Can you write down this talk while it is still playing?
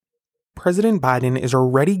President Biden is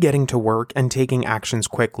already getting to work and taking actions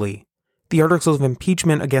quickly. The articles of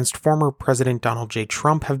impeachment against former President Donald J.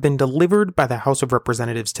 Trump have been delivered by the House of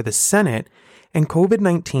Representatives to the Senate, and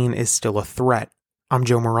COVID-19 is still a threat. I'm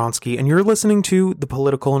Joe Moronsky, and you're listening to The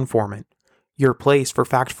Political Informant, your place for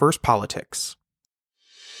fact-first politics.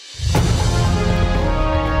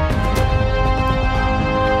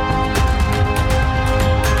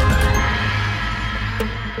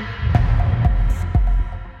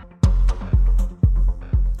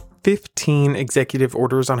 "15 executive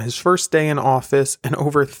orders on his first day in office and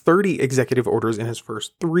over 30 executive orders in his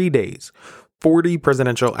first 3 days. 40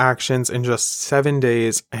 presidential actions in just 7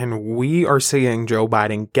 days, and we are seeing Joe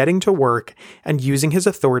Biden getting to work and using his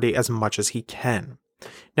authority as much as he can.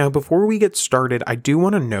 Now, before we get started, I do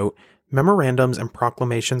want to note memorandums and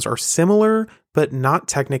proclamations are similar, but not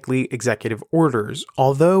technically executive orders,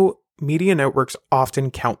 although media networks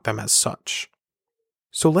often count them as such.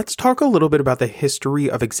 So let's talk a little bit about the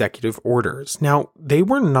history of executive orders. Now, they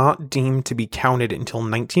were not deemed to be counted until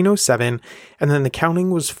 1907, and then the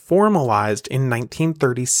counting was formalized in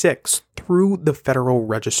 1936 through the Federal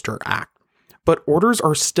Register Act. But orders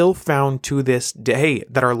are still found to this day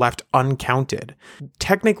that are left uncounted.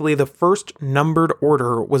 Technically, the first numbered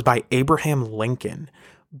order was by Abraham Lincoln,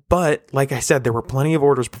 but like I said, there were plenty of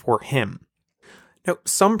orders before him. Now,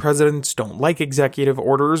 some presidents don't like executive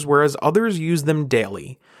orders, whereas others use them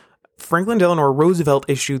daily. Franklin Delano Roosevelt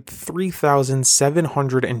issued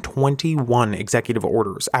 3,721 executive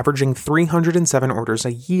orders, averaging 307 orders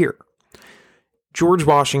a year. George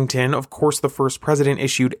Washington, of course, the first president,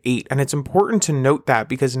 issued 8, and it's important to note that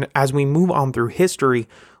because as we move on through history,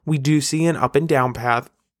 we do see an up and down path,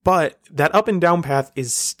 but that up and down path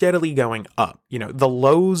is steadily going up. You know, the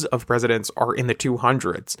lows of presidents are in the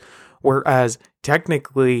 200s. Whereas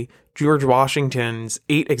technically George Washington's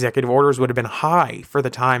 8 executive orders would have been high for the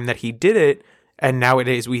time that he did it. And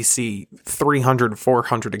nowadays we see 300,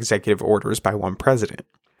 400 executive orders by one president.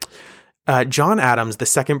 John Adams, the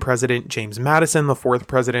second president, James Madison, the fourth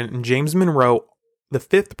president, and James Monroe, the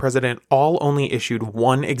fifth president, all only issued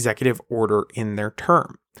 1 executive order in their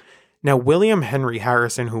term. Now, William Henry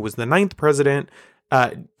Harrison, who was the 9th president,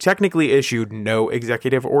 technically issued no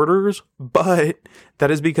executive orders, but that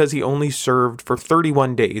is because he only served for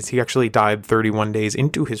 31 days. He actually died 31 days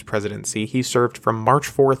into his presidency. He served from March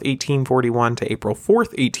 4th, 1841 to April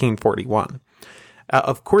 4th, 1841.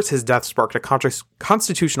 Of course, his death sparked a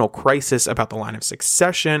constitutional crisis about the line of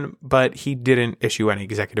succession, but he didn't issue any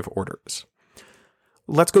executive orders.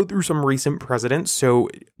 Let's go through some recent presidents. So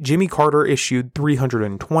Jimmy Carter issued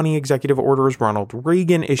 320 executive orders. Ronald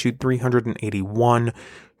Reagan issued 381.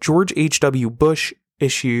 George H.W. Bush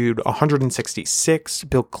issued 166.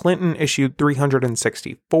 Bill Clinton issued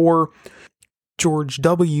 364. George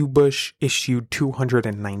W. Bush issued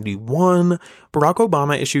 291. Barack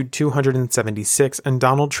Obama issued 276. And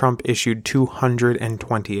Donald Trump issued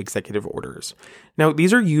 220 executive orders. Now,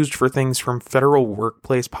 these are used for things from federal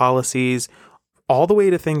workplace policies all the way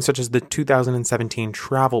to things such as the 2017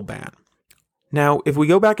 travel ban. Now, if we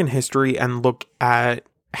go back in history and look at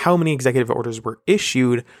how many executive orders were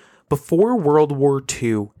issued, before World War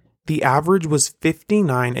II, the average was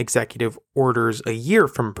 59 executive orders a year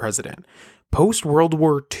from a president. Post-World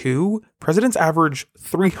War II, presidents average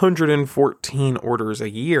 314 orders a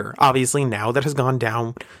year. Obviously, now that has gone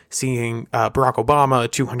down, seeing Barack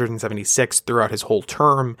Obama, 276 throughout his whole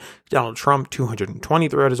term, Donald Trump, 220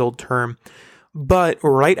 throughout his whole term. But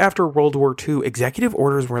right after World War II, executive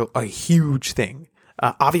orders were a huge thing.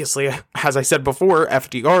 Obviously, as I said before,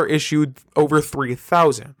 FDR issued over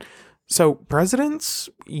 3,000. So presidents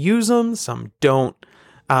use them, some don't.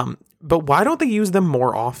 But why don't they use them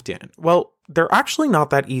more often? Well, they're actually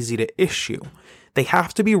not that easy to issue. They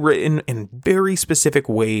have to be written in very specific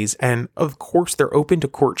ways, and of course they're open to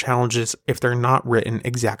court challenges if they're not written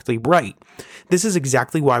exactly right. This is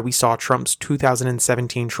exactly why we saw Trump's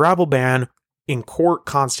 2017 travel ban in court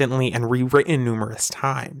constantly and rewritten numerous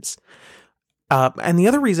times. And the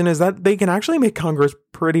other reason is that they can actually make Congress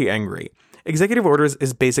pretty angry. Executive orders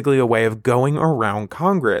is basically a way of going around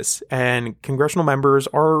Congress, and congressional members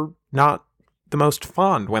are not the most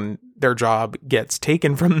fond when their job gets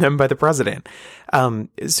taken from them by the president.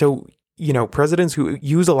 So, presidents who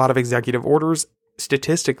use a lot of executive orders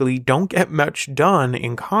statistically don't get much done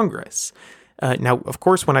in Congress. Now, of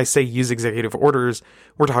course, when I say use executive orders,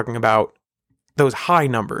 we're talking about those high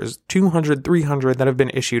numbers, 200, 300 that have been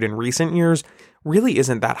issued in recent years really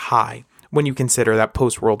isn't that high when you consider that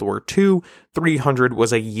post-World War II, 300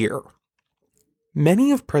 was a year.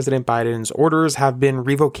 Many of President Biden's orders have been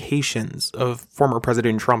revocations of former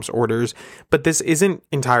President Trump's orders, but this isn't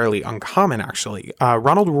entirely uncommon, actually.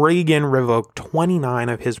 Ronald Reagan revoked 29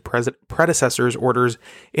 of his predecessor's orders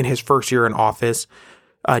in his first year in office.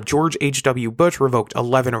 George H.W. Bush revoked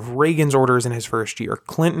 11 of Reagan's orders in his first year.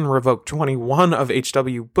 Clinton revoked 21 of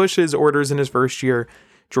H.W. Bush's orders in his first year.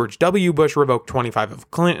 George W. Bush revoked 25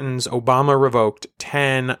 of Clinton's. Obama revoked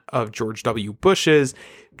 10 of George W. Bush's.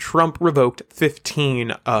 Trump revoked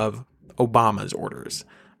 15 of Obama's orders.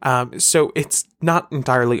 So it's not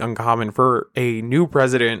entirely uncommon for a new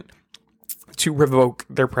president to revoke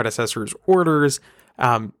their predecessor's orders.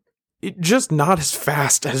 Just not as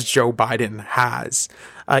fast as Joe Biden has.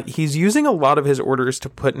 He's using a lot of his orders to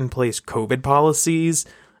put in place COVID policies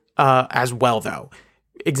as well, though.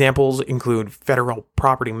 Examples include federal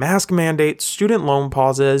property mask mandates, student loan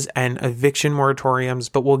pauses, and eviction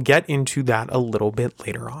moratoriums, but we'll get into that a little bit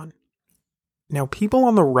later on. Now, people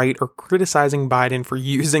on the right are criticizing Biden for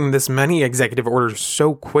using this many executive orders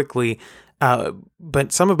so quickly,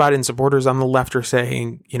 but some of Biden's supporters on the left are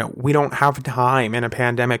saying, we don't have time in a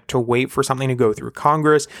pandemic to wait for something to go through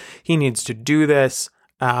Congress. He needs to do this.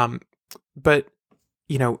 But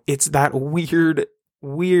it's that weird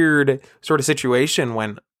sort of situation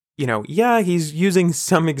when, he's using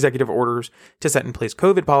some executive orders to set in place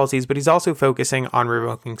COVID policies, but he's also focusing on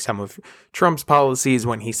revoking some of Trump's policies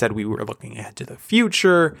when he said we were looking ahead to the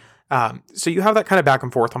future. So you have that kind of back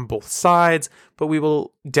and forth on both sides, but we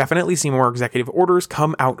will definitely see more executive orders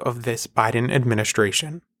come out of this Biden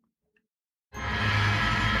administration.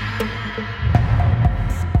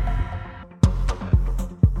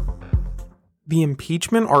 The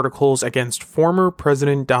impeachment articles against former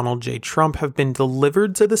President Donald J. Trump have been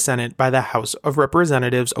delivered to the Senate by the House of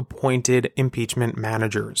Representatives appointed impeachment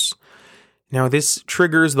managers. Now, this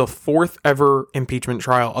triggers the fourth ever impeachment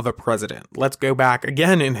trial of a president. Let's go back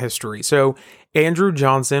again in history. So, Andrew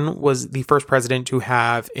Johnson was the first president to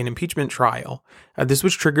have an impeachment trial. This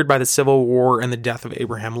was triggered by the Civil War and the death of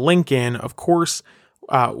Abraham Lincoln. Of course,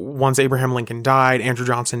 once Abraham Lincoln died, Andrew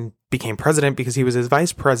Johnson became president because he was his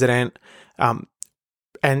vice president. And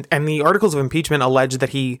the Articles of Impeachment allege that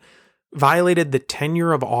he violated the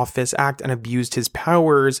Tenure of Office Act and abused his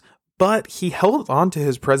powers, but he held on to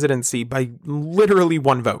his presidency by literally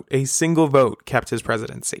one vote. A single vote kept his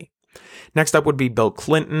presidency. Next up would be Bill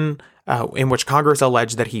Clinton, in which Congress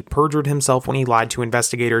alleged that he perjured himself when he lied to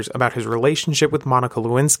investigators about his relationship with Monica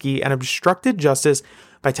Lewinsky and obstructed justice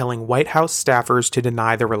by telling White House staffers to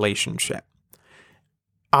deny the relationship.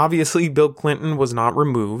 Obviously, Bill Clinton was not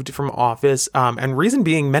removed from office, and reason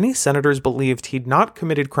being, many senators believed he'd not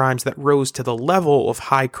committed crimes that rose to the level of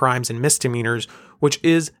high crimes and misdemeanors, which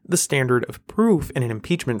is the standard of proof in an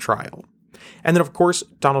impeachment trial. And then, of course,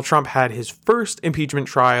 Donald Trump had his first impeachment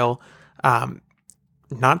trial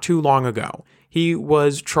not too long ago. He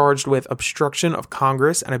was charged with obstruction of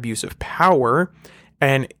Congress and abuse of power,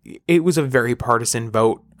 and it was a very partisan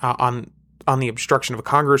vote on the obstruction of a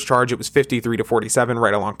Congress charge. It was 53-47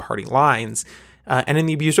 right along party lines. And in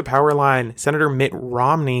the abuse of power line, Senator Mitt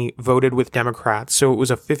Romney voted with Democrats, so it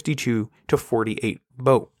was a 52-48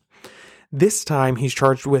 vote. This time, he's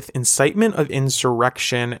charged with incitement of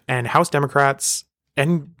insurrection, and House Democrats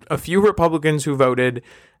and a few Republicans who voted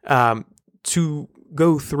to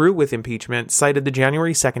go through with impeachment cited the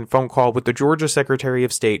January 2nd phone call with the Georgia Secretary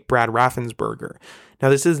of State, Brad Raffensperger. Now,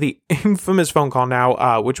 this is the infamous phone call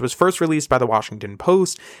now, which was first released by the Washington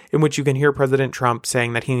Post, in which you can hear President Trump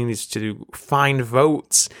saying that he needs to find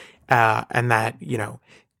votes and that,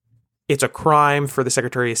 it's a crime for the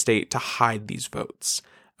Secretary of State to hide these votes.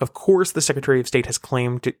 Of course, the Secretary of State has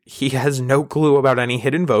claimed he has no clue about any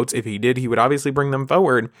hidden votes. If he did, he would obviously bring them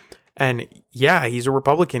forward. And yeah, he's a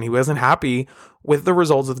Republican. He wasn't happy with the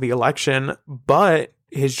results of the election, but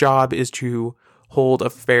his job is to hold a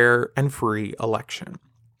fair and free election.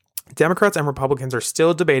 Democrats and Republicans are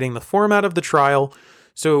still debating the format of the trial,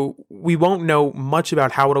 so we won't know much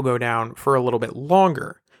about how it'll go down for a little bit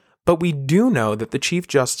longer. But we do know that the Chief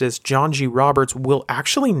Justice, John G. Roberts, will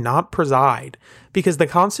actually not preside because the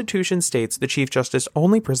Constitution states the Chief Justice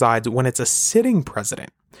only presides when it's a sitting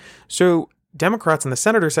president. So Democrats in the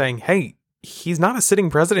Senate are saying, hey, he's not a sitting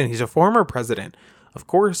president, he's a former president. Of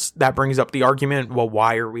course, that brings up the argument, well,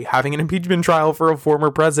 why are we having an impeachment trial for a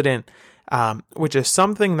former president? Which is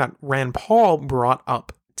something that Rand Paul brought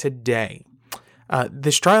up today.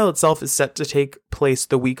 This trial itself is set to take place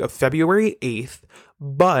the week of February 8th,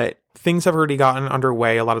 but things have already gotten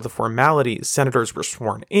underway. A lot of the formalities, senators were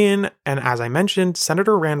sworn in, and as I mentioned,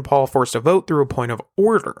 Senator Rand Paul forced a vote through a point of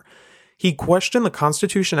order. He questioned the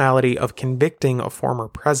constitutionality of convicting a former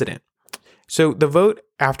president. So the vote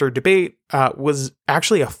after debate was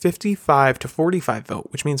actually a 55 to 45 vote,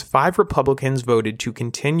 which means 5 Republicans voted to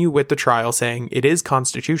continue with the trial, saying it is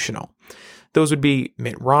constitutional. Those would be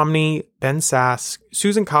Mitt Romney, Ben Sasse,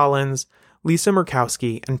 Susan Collins, Lisa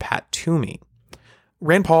Murkowski, and Pat Toomey.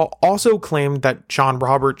 Rand Paul also claimed that John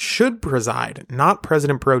Roberts should preside, not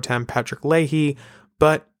President pro tem Patrick Leahy,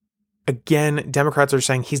 but again, Democrats are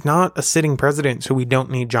saying he's not a sitting president, so we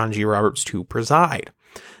don't need John G. Roberts to preside.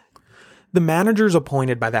 The managers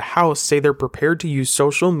appointed by the House say they're prepared to use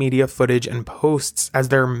social media footage and posts as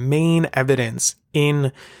their main evidence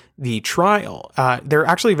in the trial. They're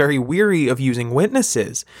actually very weary of using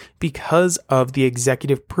witnesses because of the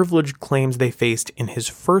executive privilege claims they faced in his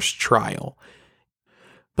first trial.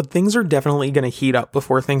 But things are definitely going to heat up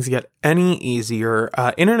before things get any easier.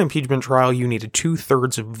 In an impeachment trial, you need a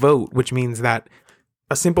 2/3 vote, which means that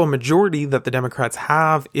a simple majority that the Democrats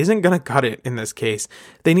have isn't going to cut it in this case.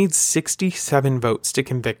 They need 67 votes to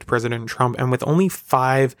convict President Trump, and with only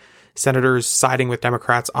 5 senators siding with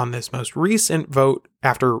Democrats on this most recent vote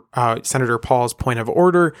after Senator Paul's point of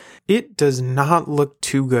order, it does not look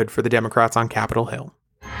too good for the Democrats on Capitol Hill.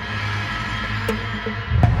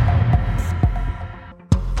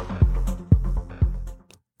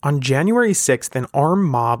 On January 6th, an armed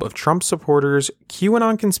mob of Trump supporters,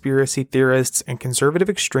 QAnon conspiracy theorists, and conservative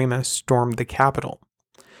extremists stormed the Capitol.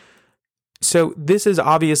 So this is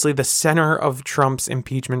obviously the center of Trump's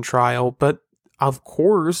impeachment trial, but of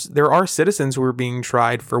course, there are citizens who are being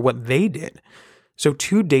tried for what they did. So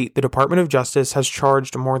to date, the Department of Justice has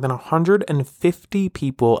charged more than 150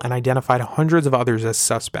 people and identified hundreds of others as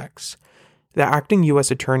suspects. The acting U.S.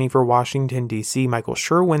 Attorney for Washington, D.C., Michael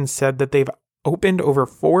Sherwin, said that they've opened over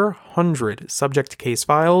 400 subject case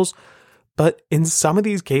files, but in some of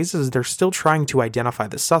these cases, they're still trying to identify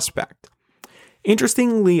the suspect.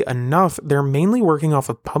 Interestingly enough, they're mainly working off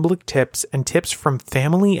of public tips and tips from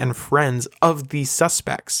family and friends of these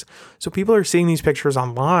suspects. So people are seeing these pictures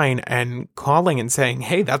online and calling and saying,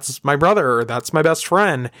 hey, that's my brother, or that's my best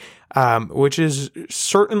friend, which is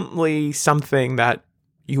certainly something that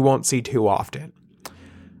you won't see too often.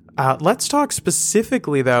 Let's talk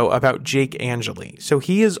specifically, though, about Jake Angeli. So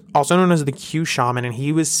he is also known as the Q Shaman, and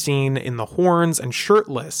he was seen in the horns and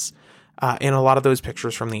shirtless in a lot of those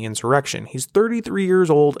pictures from the insurrection. He's 33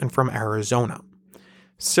 years old and from Arizona.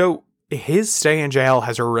 So his stay in jail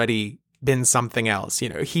has already been something else. You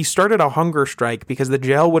know, he started a hunger strike because the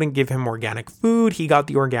jail wouldn't give him organic food. He got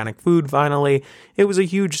the organic food finally. It was a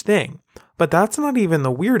huge thing. But that's not even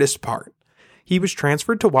the weirdest part. He was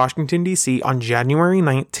transferred to Washington, D.C. on January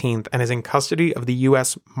 19th and is in custody of the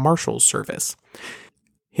U.S. Marshals Service.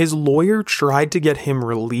 His lawyer tried to get him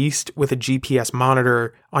released with a GPS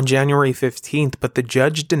monitor on January 15th, but the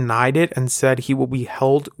judge denied it and said he will be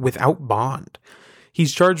held without bond.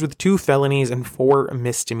 He's charged with 2 felonies and 4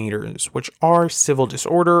 misdemeanors, which are civil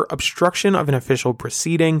disorder, obstruction of an official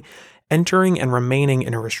proceeding, entering and remaining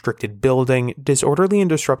in a restricted building, disorderly and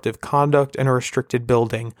disruptive conduct in a restricted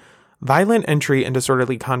building, violent entry and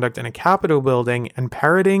disorderly conduct in a Capitol building, and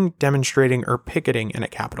parroting, demonstrating, or picketing in a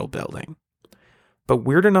Capitol building. But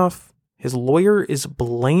weird enough, his lawyer is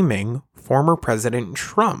blaming former President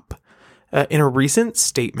Trump. In a recent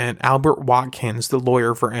statement, Albert Watkins, the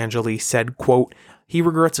lawyer for Angeli, said, quote, he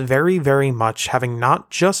regrets very, very much having not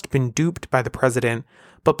just been duped by the president,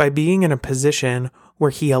 but by being in a position where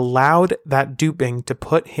he allowed that duping to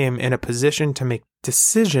put him in a position to make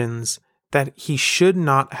decisions that he should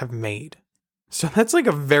not have made. So that's like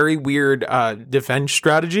a very weird defense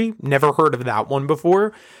strategy. Never heard of that one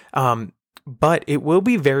before. But it will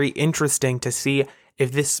be very interesting to see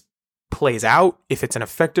if this plays out, if it's an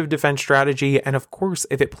effective defense strategy, and of course,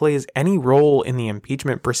 if it plays any role in the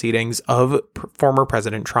impeachment proceedings of former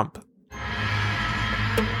President Trump.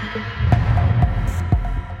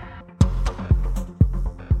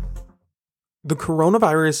 The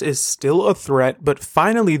coronavirus is still a threat, but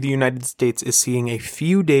finally the United States is seeing a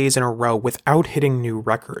few days in a row without hitting new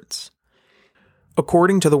records.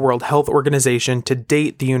 According to the World Health Organization, to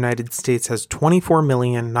date, the United States has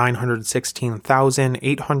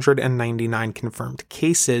 24,916,899 confirmed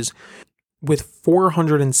cases, with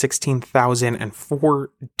 416,004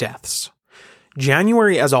 deaths.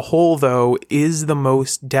 January as a whole, though, is the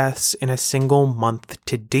most deaths in a single month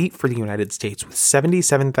to date for the United States, with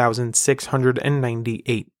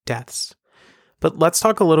 77,698 deaths. But let's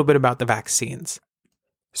talk a little bit about the vaccines.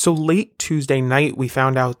 So late Tuesday night, we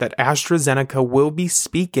found out that AstraZeneca will be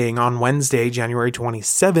speaking on Wednesday, January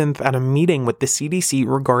 27th, at a meeting with the CDC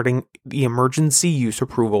regarding the emergency use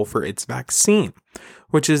approval for its vaccine,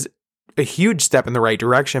 which is a huge step in the right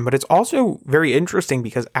direction, but it's also very interesting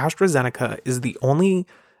because AstraZeneca is the only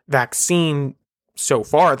vaccine so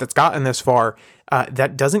far that's gotten this far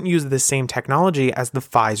that doesn't use the same technology as the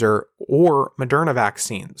Pfizer or Moderna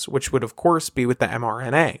vaccines, which would, of course, be with the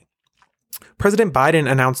mRNA. President Biden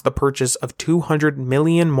announced the purchase of 200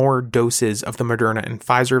 million more doses of the Moderna and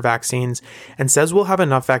Pfizer vaccines and says we'll have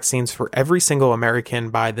enough vaccines for every single American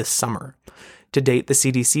by this summer. To date, the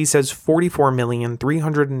CDC says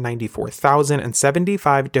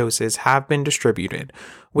 44,394,075 doses have been distributed,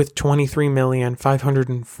 with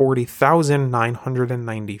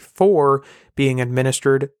 23,540,994 being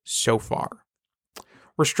administered so far.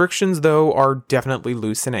 Restrictions, though, are definitely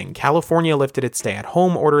loosening. California lifted its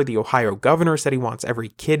stay-at-home order. The Ohio governor said he wants every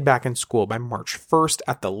kid back in school by March 1st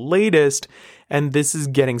at the latest, and this is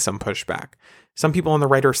getting some pushback. Some people on the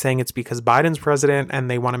right are saying it's because Biden's president and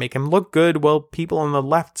they want to make him look good. Well, people on the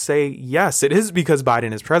left say, yes, it is because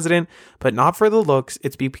Biden is president, but not for the looks.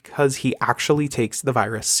 It's because he actually takes the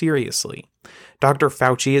virus seriously. Dr.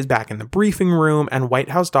 Fauci is back in the briefing room, and White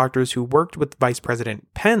House doctors who worked with Vice President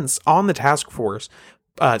Pence on the task force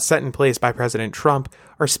set in place by President Trump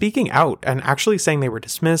are speaking out and actually saying they were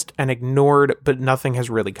dismissed and ignored, but nothing has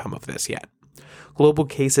really come of this yet. Global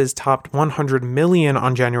cases topped 100 million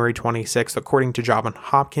on January 26th, according to Johns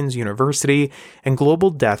Hopkins University, and global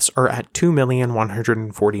deaths are at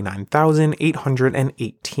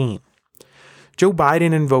 2,149,818. Joe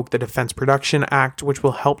Biden invoked the Defense Production Act, which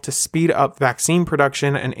will help to speed up vaccine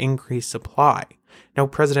production and increase supply. Now,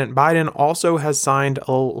 President Biden also has signed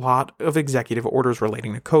a lot of executive orders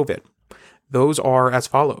relating to COVID. Those are as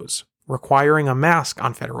follows: requiring a mask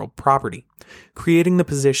on federal property, creating the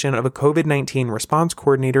position of a COVID-19 response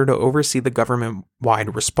coordinator to oversee the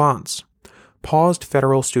government-wide response, paused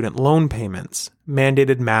federal student loan payments,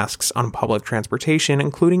 mandated masks on public transportation,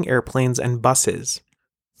 including airplanes and buses,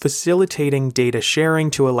 facilitating data sharing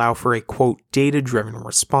to allow for a, quote, data-driven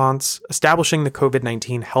response, establishing the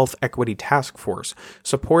COVID-19 Health Equity Task Force,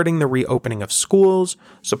 supporting the reopening of schools,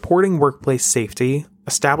 supporting workplace safety,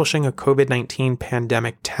 establishing a COVID-19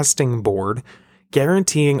 pandemic testing board,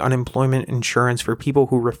 guaranteeing unemployment insurance for people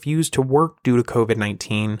who refuse to work due to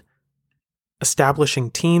COVID-19, establishing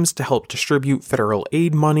teams to help distribute federal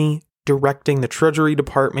aid money, directing the Treasury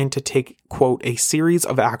Department to take, quote, a series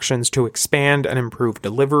of actions to expand and improve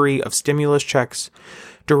delivery of stimulus checks,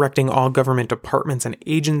 directing all government departments and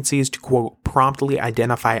agencies to, quote, promptly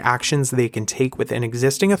identify actions they can take within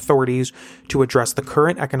existing authorities to address the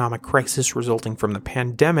current economic crisis resulting from the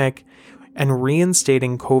pandemic, and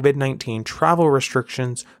reinstating COVID-19 travel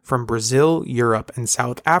restrictions from Brazil, Europe, and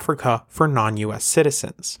South Africa for non-U.S.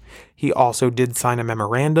 citizens. He also did sign a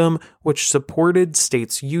memorandum which supported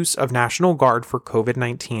states' use of National Guard for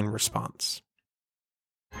COVID-19 response.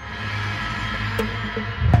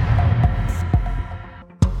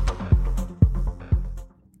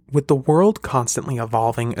 With the world constantly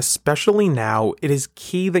evolving, especially now, it is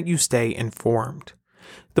key that you stay informed.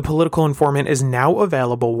 The Political Informant is now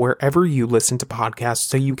available wherever you listen to podcasts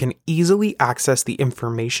so you can easily access the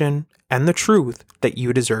information and the truth that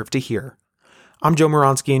you deserve to hear. I'm Joe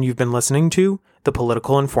Moronsky, and you've been listening to The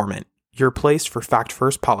Political Informant, your place for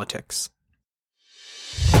fact-first politics.